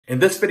In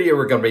this video,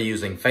 we're going to be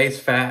using face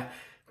fat,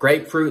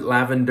 grapefruit,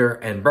 lavender,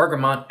 and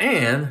bergamot,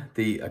 and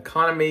the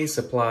Economy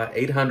Supply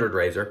 800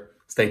 razor.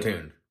 Stay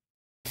tuned.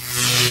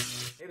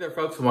 Hey there,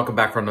 folks, and welcome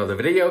back for another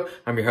video.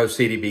 I'm your host,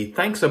 CDB.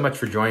 Thanks so much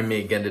for joining me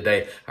again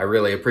today. I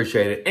really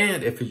appreciate it.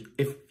 And if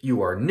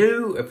you are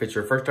new, if it's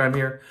your first time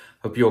here,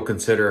 hope you'll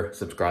consider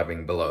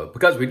subscribing below,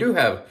 because we do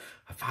have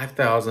a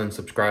 5,000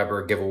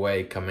 subscriber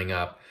giveaway coming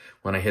up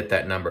when I hit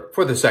that number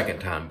for the second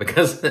time,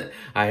 because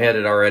I had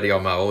it already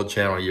on my old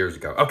channel years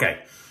ago. Okay,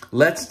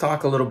 let's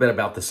talk a little bit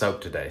about the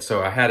soap today.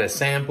 So I had a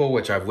sample,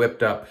 which I've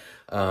whipped up.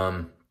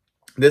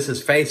 This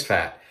is face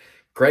fat,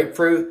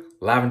 grapefruit,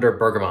 lavender,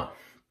 bergamot.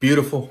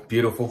 Beautiful,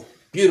 beautiful,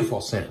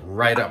 beautiful scent,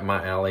 right up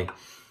my alley.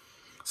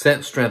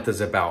 Scent strength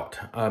is about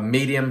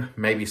medium,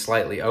 maybe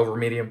slightly over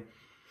medium.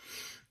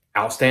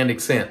 Outstanding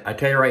scent. I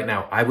tell you right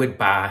now, I would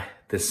buy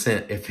this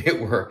scent if it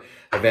were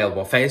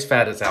available. Face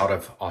fat is out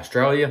of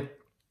Australia.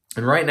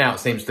 And right now it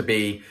seems to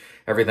be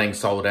everything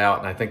sold out,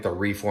 and I think they're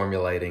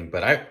reformulating.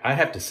 But I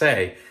have to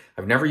say,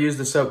 I've never used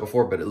the soap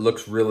before, but it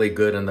looks really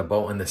good in the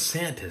bowl, and the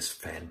scent is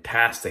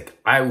fantastic.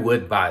 I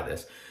would buy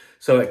this.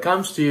 So it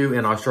comes to you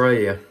in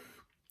Australia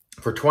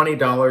for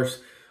 $20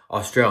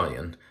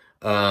 Australian,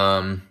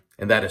 and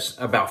that is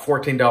about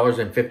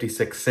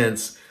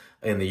 $14.56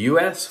 in the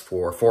US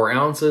for 4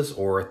 ounces,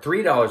 or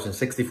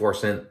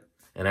 $3.64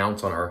 an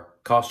ounce on our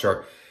cost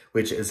chart,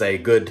 which is a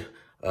good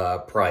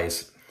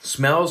price.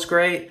 Smells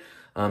great.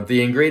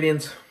 The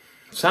ingredients,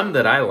 some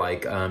that I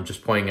like,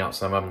 just pointing out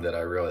some of them that I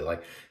really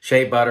like.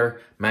 Shea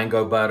butter,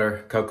 mango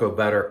butter, cocoa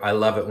butter. I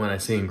love it when I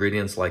see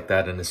ingredients like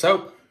that in the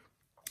soap.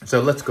 So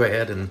let's go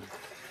ahead and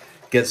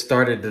get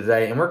started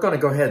today. And we're going to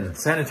go ahead and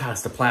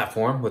sanitize the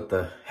platform with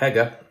the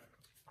Hega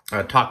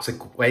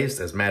toxic waste,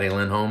 as Maddie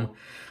Lindholm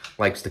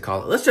likes to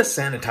call it. Let's just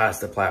sanitize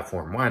the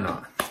platform. Why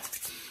not?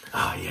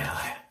 Oh,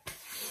 yeah.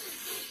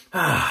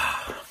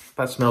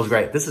 That smells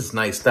great. This is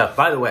nice stuff.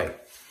 By the way,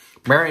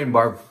 Marion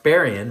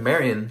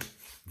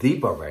the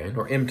Barbarian,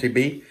 or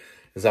MTB,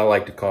 as I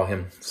like to call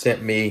him,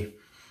 sent me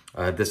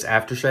this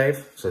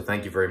aftershave. So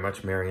thank you very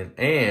much, Marion.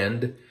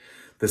 And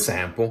the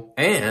sample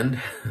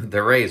and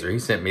the razor. He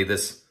sent me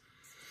this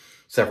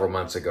several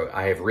months ago.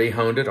 I have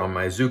rehoned it on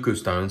my Zuku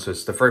stone, so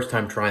it's the first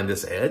time trying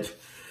this edge,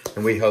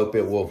 and we hope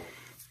it will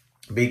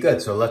be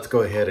good. So let's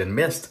go ahead and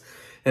mist.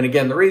 And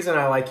again, the reason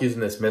I like using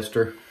this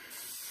mister,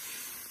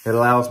 it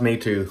allows me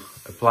to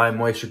apply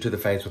moisture to the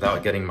face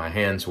without getting my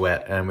hands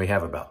wet. And we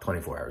have about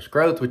 24 hours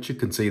growth, which you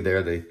can see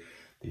there. The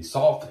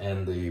salt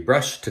and the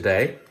brush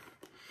today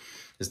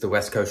is the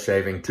West Coast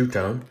Shaving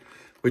two-tone,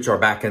 which are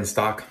back in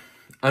stock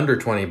under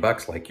 20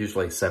 bucks, like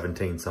usually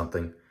 17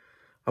 something.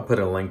 I'll put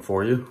a link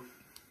for you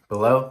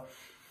below.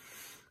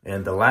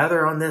 And the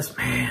lather on this,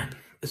 man,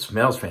 it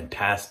smells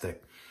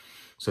fantastic.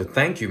 So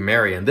thank you,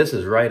 Marion. This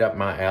is right up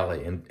my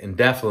alley, and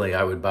definitely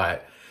I would buy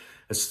it,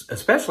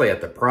 especially at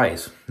the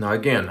price. Now,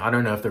 again, I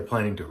don't know if they're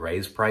planning to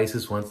raise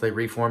prices once they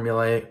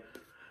reformulate.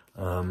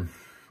 But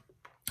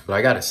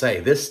I got to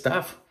say, this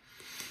stuff,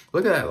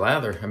 look at that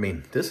lather. I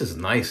mean, this is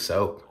nice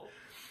soap.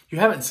 You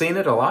haven't seen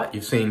it a lot.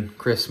 You've seen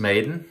Chris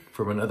Maiden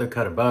from Another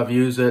Cut Above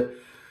use it.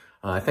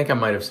 I think I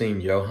might have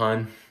seen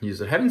Johan use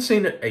it. Haven't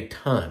seen it a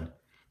ton.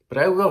 But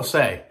I will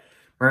say,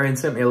 Marion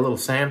sent me a little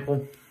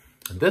sample.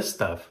 And this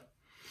stuff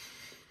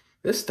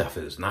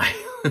is nice.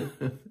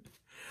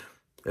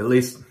 At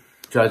least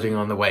judging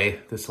on the way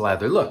this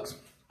lather looks.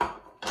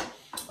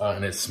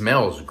 And it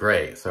smells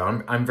great.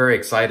 So I'm very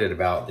excited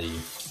about the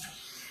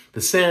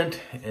scent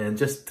and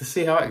just to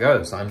see how it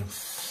goes.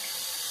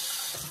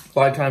 A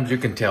lot of times you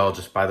can tell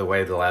just by the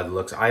way the lather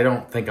looks. I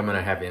don't think I'm going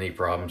to have any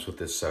problems with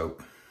this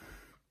soap.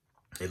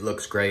 It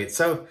looks great.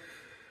 So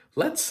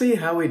let's see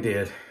how we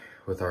did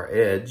with our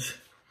edge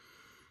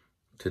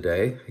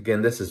today.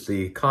 Again, this is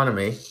the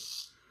Economy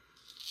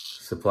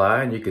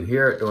Supply, and you can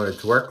hear it doing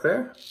its work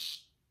there.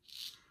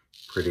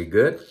 Pretty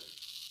good.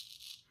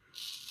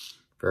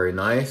 Very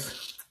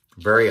nice.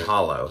 Very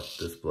hollow,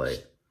 this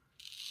blade.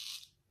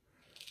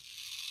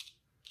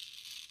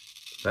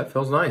 That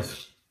feels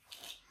nice.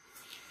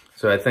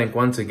 So I think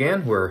once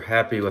again, we're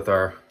happy with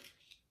our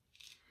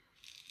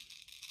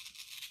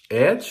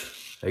edge.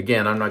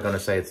 Again, I'm not going to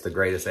say it's the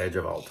greatest edge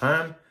of all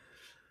time,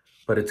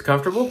 but it's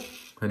comfortable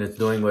and it's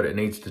doing what it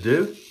needs to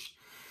do.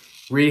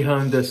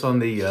 Rehoned this on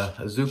the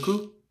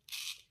Zuku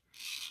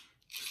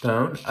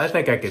stone. I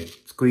think I could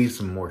squeeze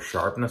some more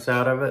sharpness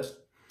out of it,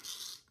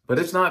 but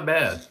it's not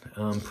bad.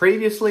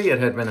 Previously, it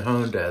had been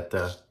honed at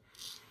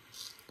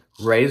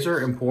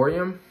Razor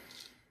Emporium,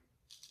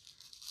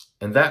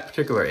 and that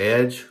particular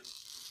edge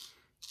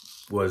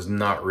was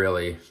not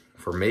really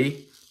for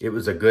me. It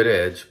was a good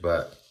edge,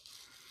 but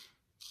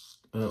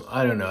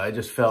I don't know. I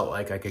just felt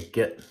like I could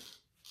get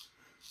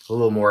a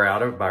little more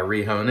out of it by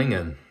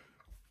rehoning,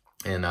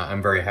 and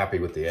I'm very happy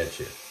with the edge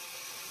here.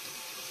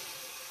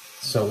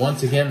 So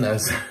once again,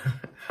 that's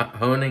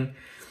honing,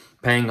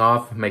 paying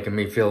off, making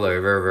me feel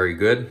very, very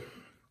good.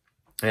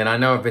 And I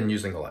know I've been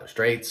using a lot of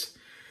straights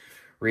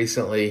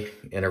recently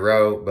in a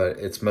row, but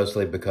it's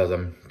mostly because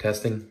I'm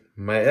testing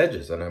my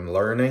edges and I'm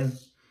learning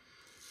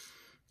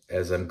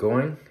as I'm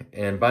going.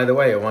 And by the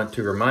way, I want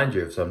to remind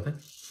you of something.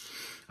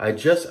 I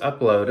just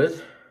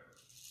uploaded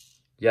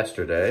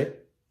yesterday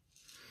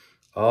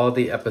all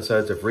the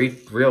episodes of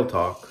Real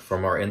Talk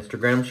from our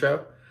Instagram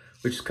show,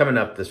 which is coming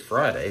up this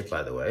Friday,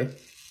 by the way.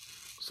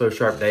 So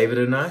Sharp David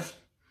and I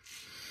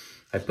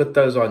put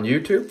those on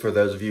YouTube for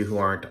those of you who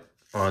aren't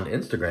on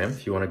Instagram,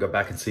 if you want to go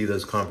back and see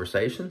those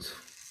conversations.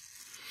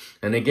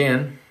 And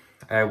again,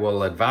 I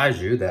will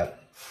advise you that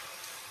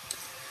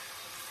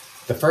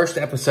the first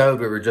episode,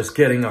 we were just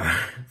getting our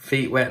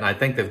feet wet, and I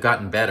think they've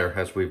gotten better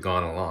as we've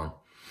gone along.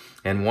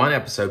 And one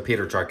episode,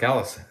 Peter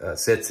Charkelis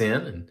sits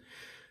in and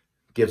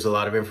gives a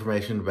lot of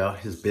information about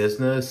his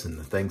business and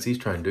the things he's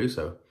trying to do.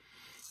 So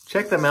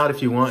check them out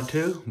if you want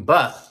to,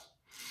 but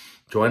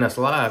join us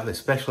live,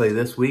 especially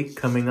this week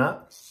coming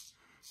up,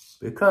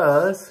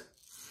 because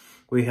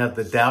we have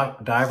the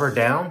Diver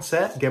Down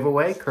set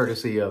giveaway,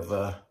 courtesy of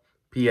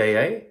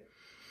PAA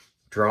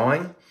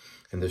drawing,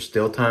 and there's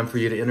still time for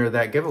you to enter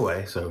that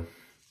giveaway. So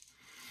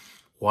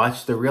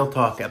watch the Real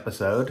Talk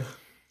episode,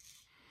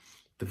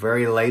 the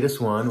very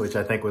latest one, which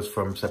I think was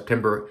from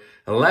September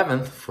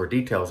 11th, for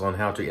details on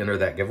how to enter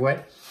that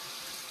giveaway.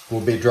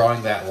 We'll be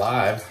drawing that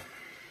live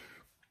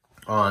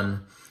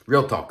on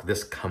Real Talk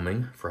this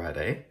coming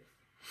Friday.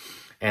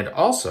 And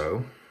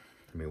also,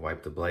 let me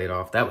wipe the blade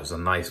off. That was a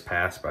nice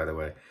pass, by the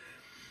way.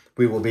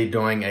 We will be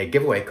doing a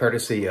giveaway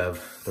courtesy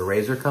of the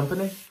Razor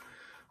Company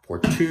for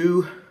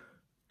two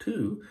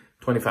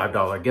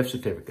 $25 gift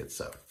certificates.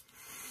 So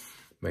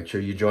make sure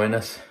you join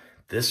us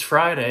this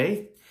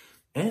Friday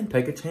and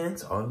take a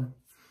chance on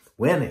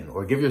winning,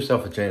 or give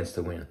yourself a chance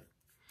to win.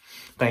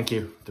 Thank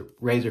you, the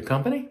Razor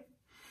Company,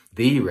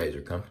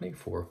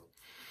 for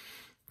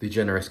the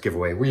generous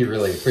giveaway. We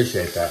really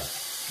appreciate that.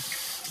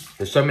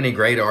 There's so many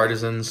great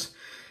artisans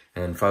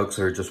and folks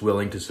that are just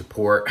willing to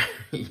support,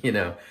 you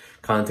know,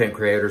 content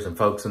creators and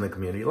folks in the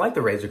community, like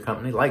the Razor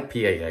Company, like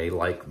PAA,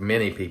 like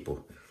many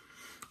people.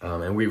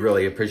 And we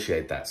really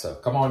appreciate that. So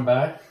come on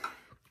by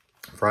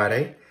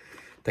Friday,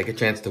 take a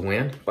chance to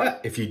win. But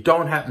if you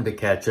don't happen to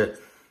catch it,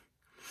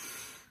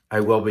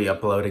 I will be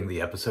uploading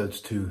the episodes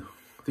to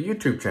the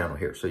YouTube channel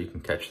here, so you can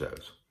catch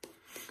those.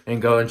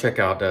 And go and check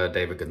out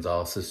David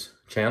Gonzalez's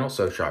channel,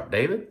 So Sharp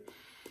David.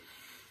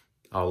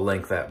 I'll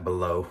link that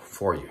below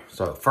for you.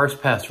 So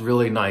first pass,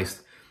 really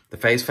nice. The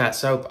face fat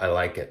soap, I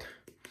like it.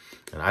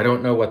 And I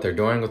don't know what they're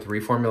doing with the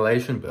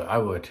reformulation, but I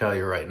will tell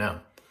you right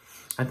now,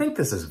 I think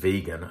this is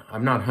vegan.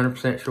 I'm not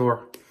 100%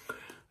 sure.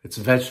 It's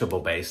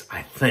vegetable based,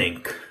 I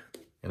think.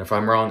 And if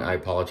I'm wrong, I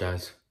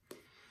apologize.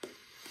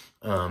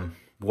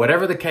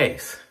 Whatever the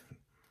case,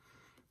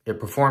 it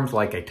performs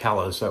like a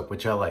tallow soap,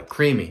 which I like,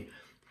 creamy.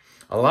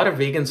 A lot of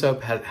vegan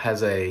soap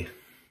have a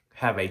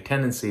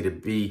tendency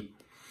to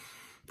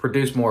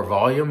produce more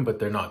volume, but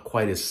they're not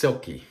quite as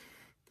silky,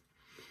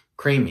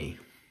 creamy.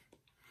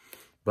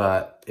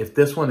 But if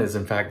this one is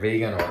in fact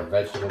vegan or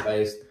vegetable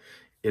based,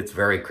 it's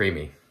very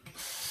creamy.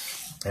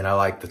 And I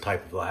like the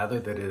type of lather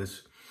that it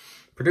is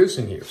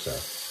producing here. So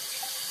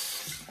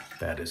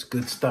that is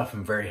good stuff.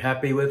 I'm very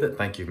happy with it.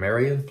 Thank you,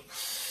 Marion.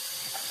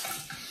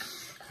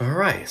 All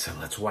right, so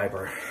let's wipe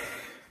our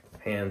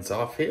hands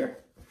off here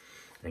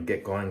and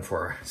get going for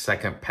our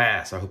second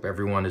pass. I hope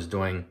everyone is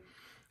doing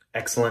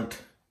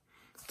excellent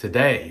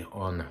today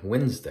on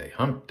Wednesday,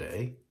 hump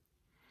day.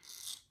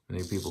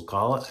 Many people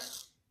call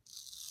it.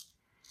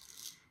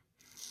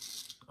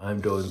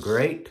 I'm doing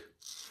great.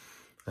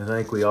 I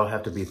think we all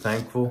have to be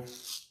thankful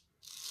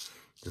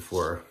if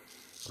we're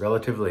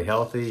relatively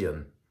healthy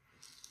and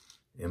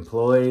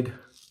employed.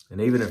 And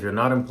even if you're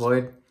not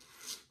employed,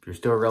 if you're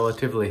still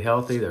relatively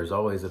healthy, there's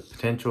always a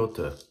potential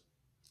to,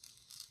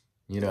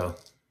 you know,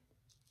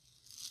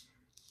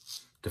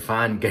 to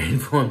find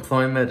gainful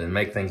employment and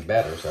make things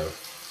better. So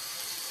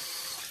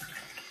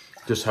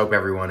just hope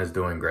everyone is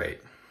doing great.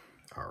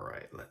 All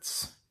right,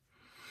 let's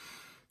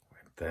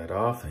wipe that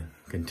off and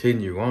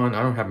continue on.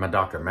 I don't have my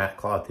Dr. Matt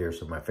cloth here,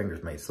 so my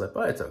fingers may slip,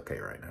 but it's okay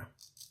right now.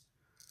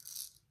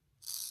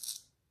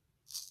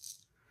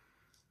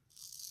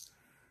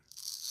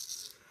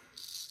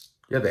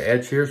 Yeah, the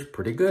edge here is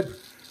pretty good.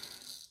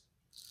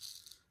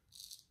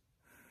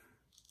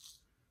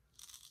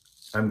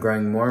 I'm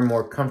growing more and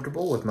more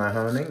comfortable with my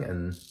honing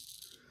and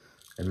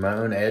my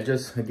own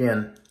edges.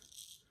 Again,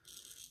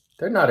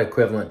 they're not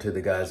equivalent to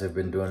the guys who've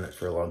been doing it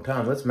for a long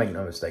time. Let's make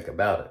no mistake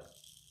about it.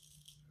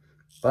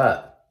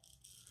 But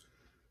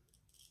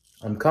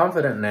I'm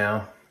confident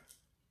now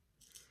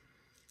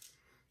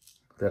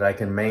that I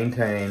can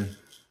maintain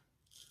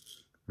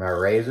my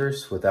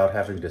razors without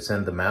having to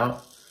send them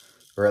out,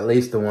 or at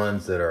least the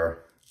ones that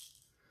are,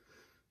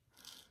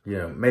 you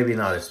know, maybe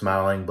not a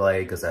smiling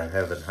blade because I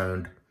haven't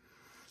honed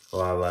a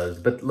lot of those,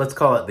 but let's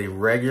call it the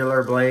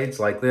regular blades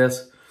like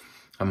this.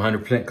 I'm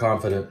 100%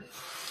 confident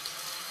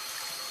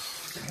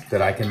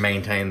that I can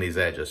maintain these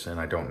edges and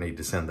I don't need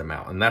to send them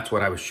out. And that's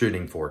what I was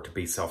shooting for, to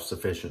be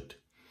self-sufficient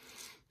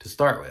to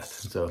start with.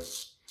 So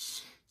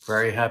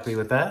very happy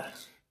with that.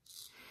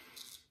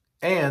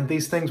 And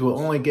these things will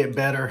only get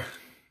better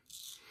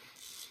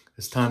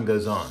as time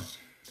goes on.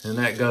 And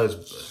that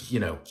goes, you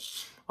know,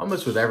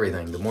 almost with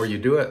everything. The more you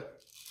do it,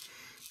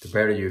 the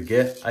better you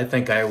get. I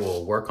think I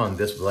will work on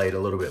this blade a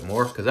little bit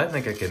more because I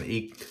think I can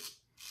eke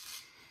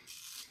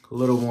a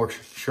little more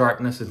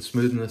sharpness and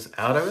smoothness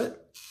out of it.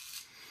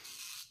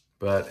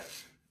 But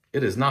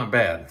it is not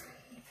bad.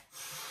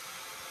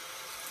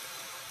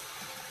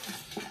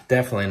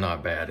 Definitely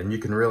not bad. And you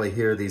can really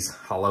hear these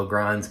hollow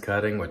grinds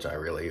cutting, which I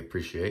really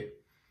appreciate.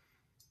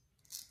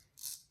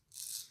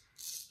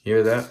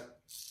 Hear that?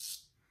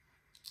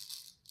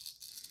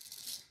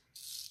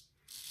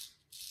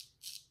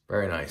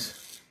 Very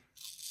nice.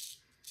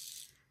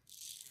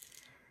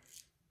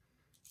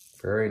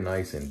 Very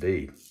nice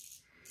indeed.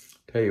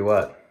 Tell you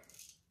what,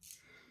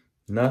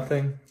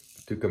 nothing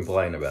to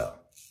complain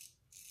about.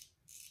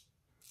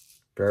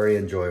 Very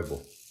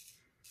enjoyable.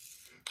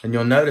 And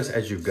you'll notice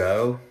as you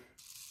go,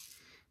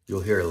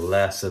 you'll hear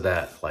less of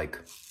that like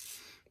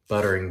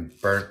buttering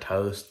burnt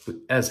toast.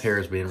 As hair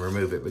is being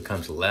removed, it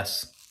becomes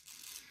less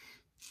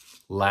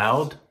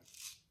loud.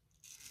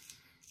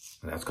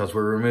 And that's because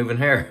we're removing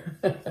hair.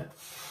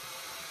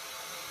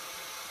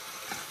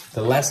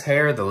 The less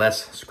hair, the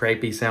less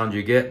scrapey sound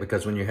you get,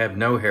 because when you have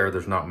no hair,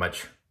 there's not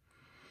much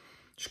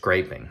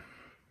scraping.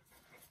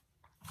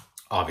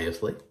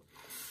 Obviously.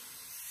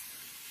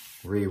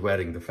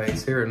 Re-wetting the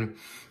face here, and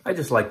I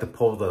just like to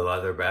pull the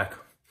leather back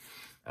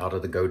out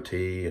of the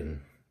goatee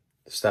and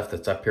the stuff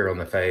that's up here on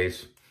the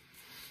face.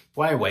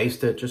 Why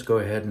waste it? Just go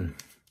ahead and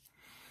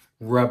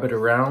rub it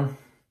around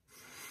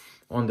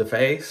on the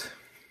face.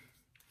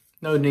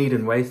 No need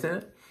in wasting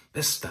it.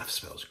 This stuff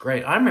smells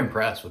great. I'm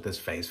impressed with this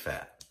face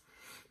fat.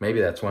 Maybe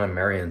that's why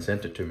Marion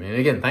sent it to me. And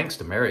again, thanks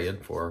to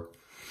Marion for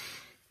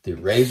the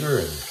razor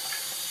and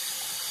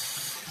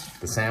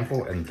the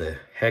sample and the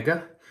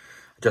Hega.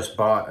 Just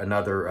bought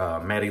another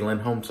Maddie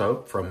Lindholm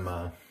soap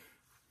from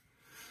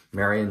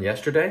Marion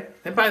yesterday.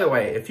 And by the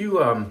way, if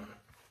you're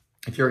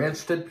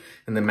interested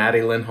in the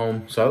Maddie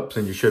Lindholm soaps,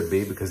 and you should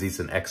be because he's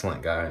an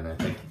excellent guy, and I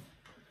think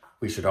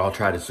we should all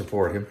try to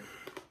support him.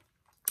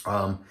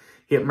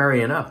 Hit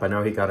Marion up. I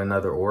know he got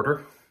another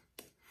order.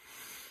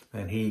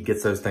 And he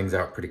gets those things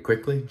out pretty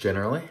quickly,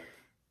 generally.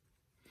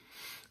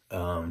 Hit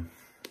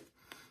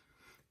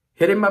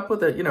him up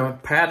with a,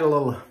 pad a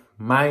little,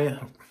 my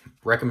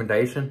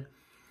recommendation.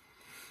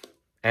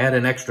 Add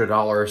an extra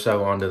 $1 or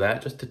so onto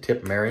that, just to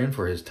tip Marion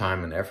for his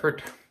time and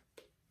effort.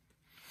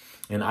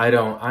 And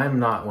I'm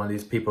not one of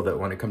these people that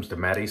when it comes to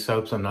Maddie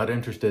soaps, I'm not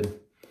interested.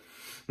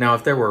 Now,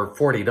 if there were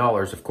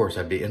 $40, of course,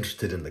 I'd be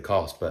interested in the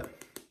cost, but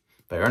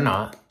they are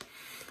not.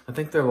 I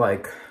think they're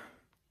like,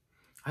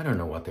 I don't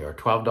know what they are,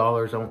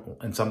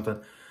 $12 and something.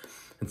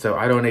 And so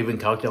I don't even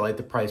calculate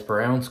the price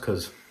per ounce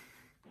because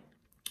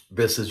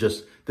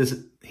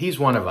he's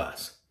one of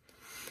us.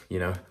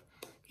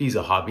 He's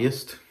a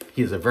hobbyist.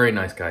 He's a very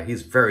nice guy.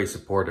 He's very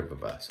supportive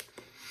of us.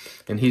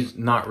 And he's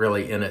not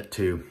really in it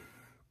to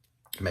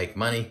make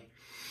money.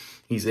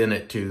 He's in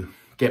it to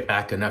get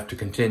back enough to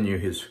continue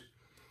his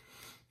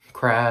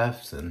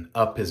crafts and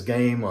up his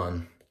game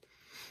on.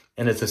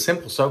 And it's a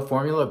simple soap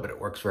formula, but it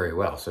works very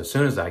well. So as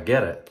soon as I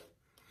get it,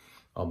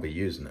 I'll be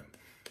using it.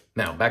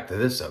 Now, back to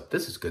this soap.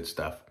 This is good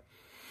stuff.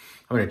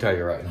 I'm going to tell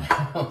you right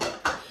now.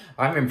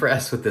 I'm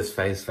impressed with this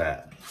face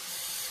fat.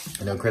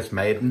 I know Chris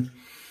Maiden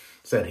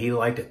said he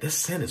liked it. This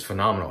scent is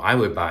phenomenal. I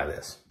would buy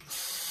this.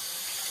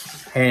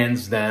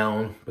 Hands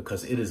down,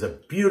 because it is a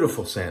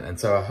beautiful scent. And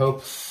so I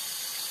hope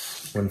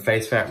when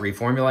Face Fat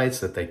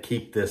reformulates that they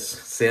keep this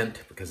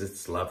scent because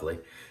it's lovely.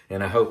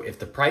 And I hope if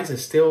the price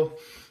is still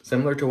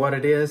similar to what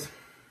it is,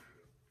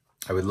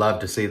 I would love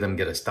to see them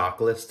get a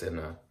stock list in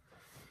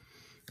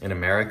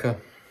America,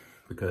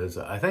 because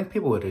I think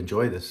people would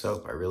enjoy this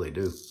soap. I really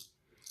do.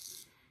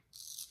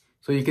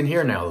 So you can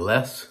hear now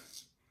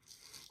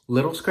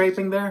little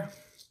scraping there,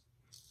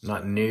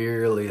 not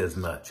nearly as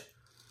much.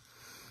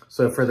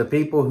 So for the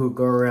people who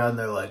go around,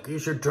 they're like, you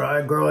should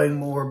try growing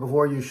more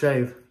before you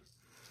shave.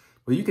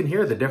 Well, you can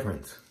hear the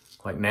difference.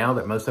 Like now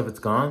that most of it's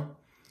gone,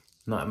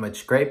 not much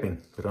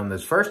scraping. But on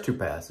those first 2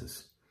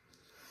 passes,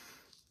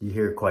 you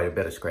hear quite a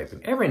bit of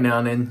scraping. Every now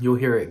and then you'll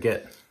hear it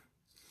get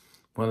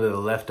one of the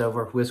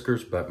leftover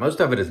whiskers, but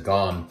most of it is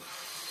gone.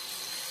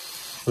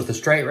 With the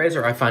straight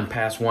razor, I find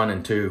pass 1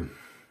 and 2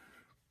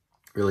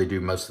 really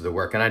do most of the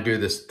work. And I do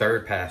this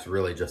 3rd pass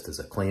really just as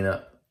a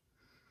cleanup.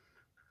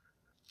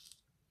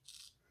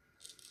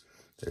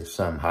 There's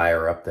some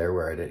higher up there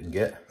where I didn't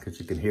get, because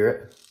you can hear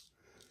it.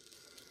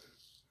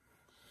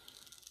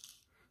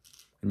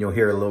 And you'll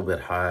hear a little bit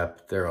high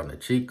up there on the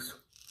cheeks.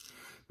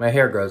 My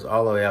hair grows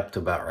all the way up to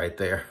about right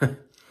there.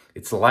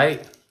 It's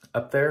light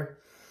up there,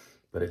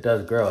 but it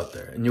does grow up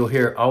there. And you'll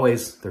hear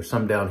always, there's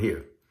some down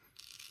here.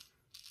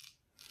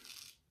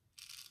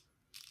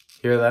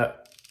 Hear that?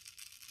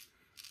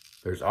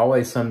 There's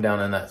always some down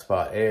in that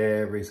spot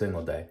every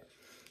single day.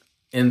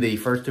 In the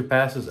first 2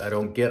 passes, I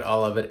don't get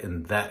all of it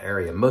in that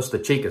area. Most of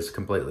the cheek is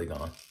completely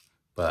gone.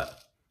 But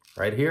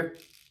right here,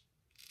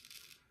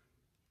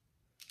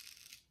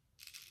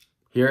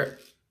 hear it?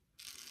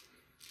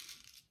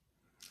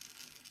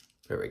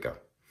 There we go.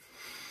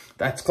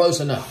 That's close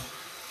enough.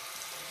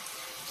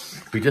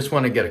 We just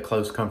want to get a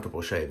close,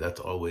 comfortable shave. That's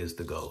always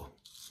the goal.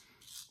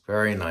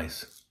 Very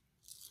nice.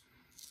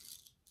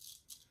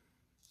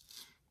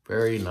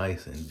 Very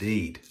nice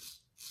indeed.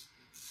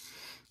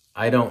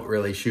 I don't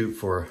really shoot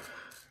for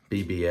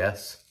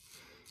BBS.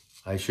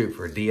 I shoot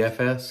for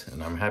DFS,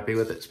 and I'm happy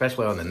with it,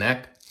 especially on the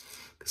neck,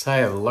 because I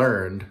have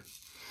learned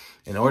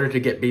in order to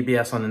get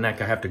BBS on the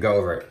neck, I have to go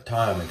over it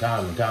time and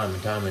time and time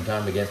and time and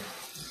time again.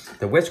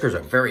 The whiskers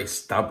are very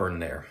stubborn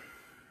there,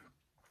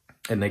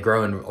 and they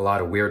grow in a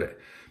lot of weird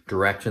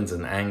directions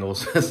and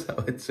angles,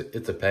 so it's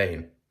a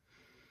pain.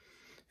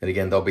 And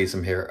again, there'll be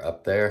some hair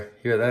up there.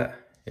 Hear that?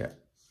 Yeah.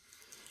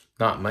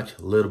 Not much.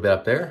 A little bit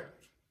up there.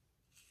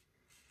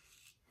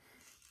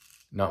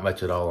 Not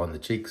much at all on the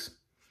cheeks.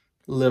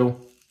 Little.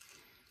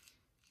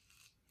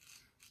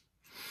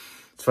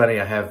 It's funny,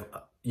 I have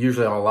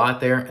usually a lot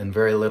there and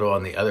very little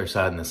on the other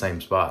side in the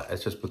same spot.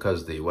 That's just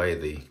because the way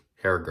the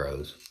hair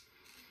grows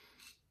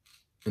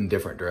in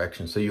different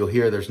directions. So you'll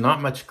hear there's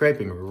not much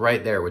scraping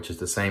right there, which is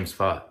the same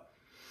spot.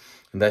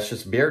 And that's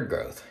just beard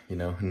growth, you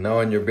know.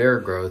 Knowing your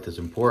beard growth is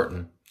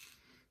important.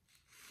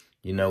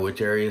 You know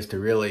which areas to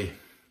really,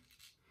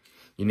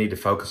 you need to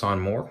focus on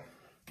more.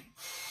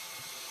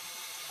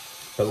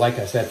 But like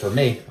I said, for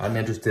me, I'm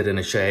interested in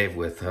a shave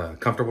with a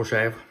comfortable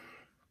shave,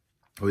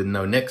 with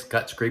no nicks,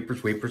 cuts,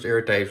 creepers, weepers,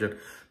 irritation,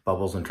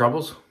 bubbles, and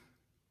troubles.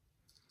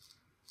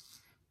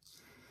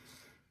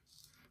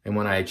 And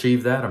when I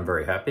achieve that, I'm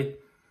very happy.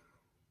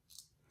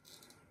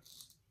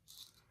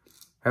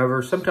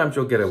 However, sometimes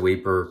you'll get a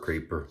weeper or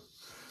creeper.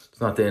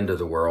 It's not the end of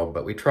the world,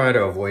 but we try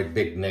to avoid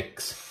big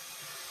nicks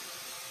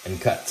and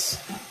cuts.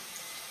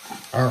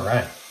 All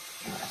right.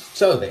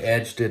 So the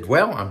edge did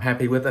well. I'm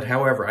happy with it.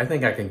 However, I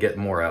think I can get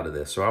more out of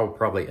this. So I will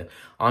probably,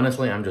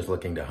 honestly, I'm just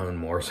looking to hone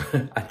more.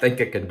 So I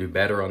think I can do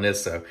better on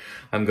this. So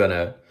I'm going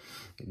to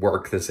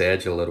work this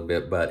edge a little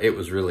bit, but it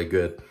was really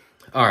good.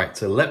 All right.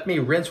 So let me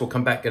rinse. We'll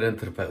come back, get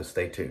into the post.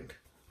 Stay tuned.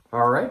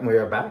 All right. And we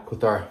are back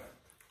with our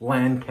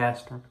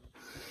Lancaster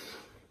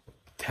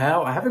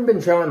towel. I haven't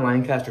been showing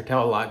Lancaster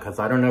towel a lot because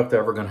I don't know if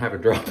they're ever going to have a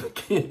drop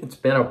again. It's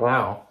been a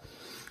while.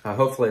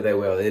 Hopefully they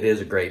will. It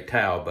is a great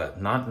towel, but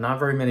not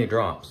very many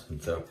drops.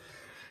 And so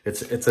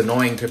it's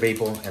annoying to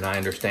people, and I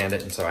understand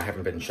it, and so I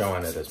haven't been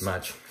showing it as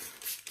much.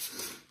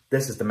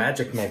 This is the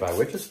Magic Made by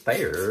Witches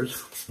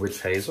Thayer's Witch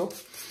Hazel,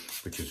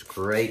 which is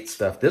great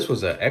stuff. This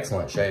was an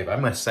excellent shave, I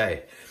must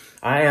say.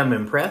 I am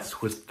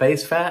impressed with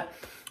face fat,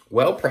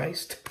 well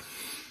priced,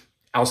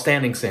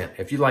 outstanding scent.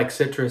 If you like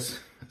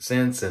citrus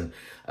scents and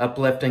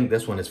uplifting,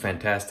 this one is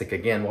fantastic.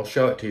 Again, we'll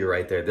show it to you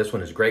right there. This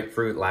one is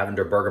grapefruit,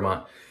 lavender,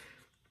 bergamot.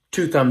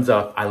 2 thumbs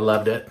up. I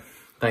loved it.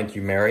 Thank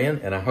you, Marion.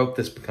 And I hope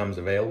this becomes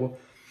available.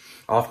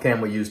 Off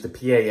cam, we used the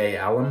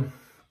PAA alum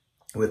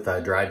with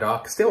dry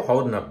dock. Still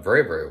holding up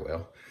very, very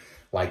well.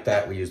 Like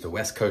that, we used the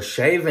West Coast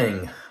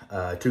Shaving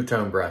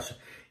 2-tone brush.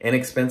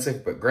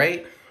 Inexpensive, but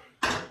great.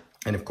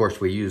 And of course,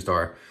 we used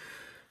our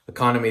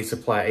Economy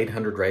Supply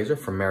 800 razor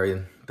from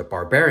Marion the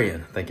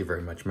Barbarian. Thank you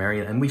very much,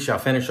 Marion. And we shall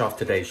finish off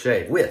today's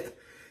shave with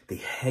the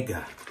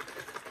Hega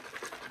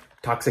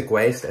Toxic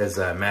Waste, as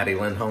Maddie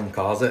Lindholm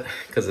calls it,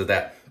 because of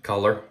that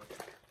color.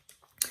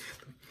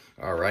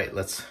 All right,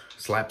 let's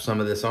slap some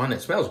of this on.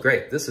 It smells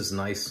great. This is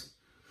nice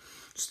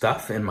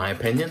stuff, in my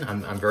opinion.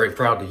 I'm very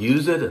proud to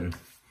use it and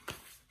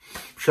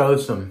show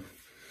some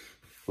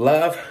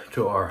love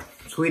to our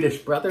Swedish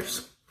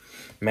brothers,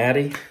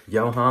 Maddie,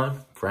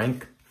 Johan,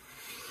 Frank.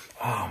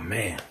 Oh,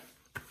 man.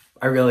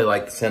 I really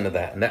like the scent of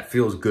that, and that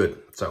feels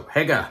good. So,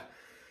 Hega,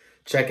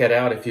 check it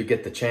out if you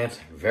get the chance.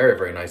 Very,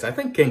 very nice. I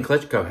think King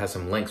Klitschko has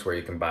some links where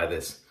you can buy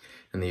this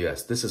in the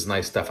U.S. This is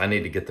nice stuff. I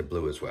need to get the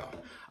blue as well.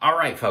 All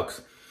right,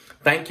 folks.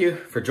 Thank you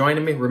for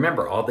joining me.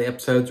 Remember, all the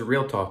episodes of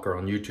Real Talk are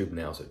on YouTube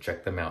now, so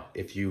check them out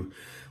if you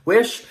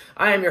wish.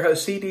 I am your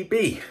host,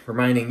 CDB,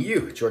 reminding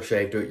you, it's your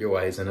shave, do it your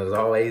ways. And as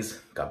always,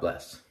 God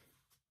bless.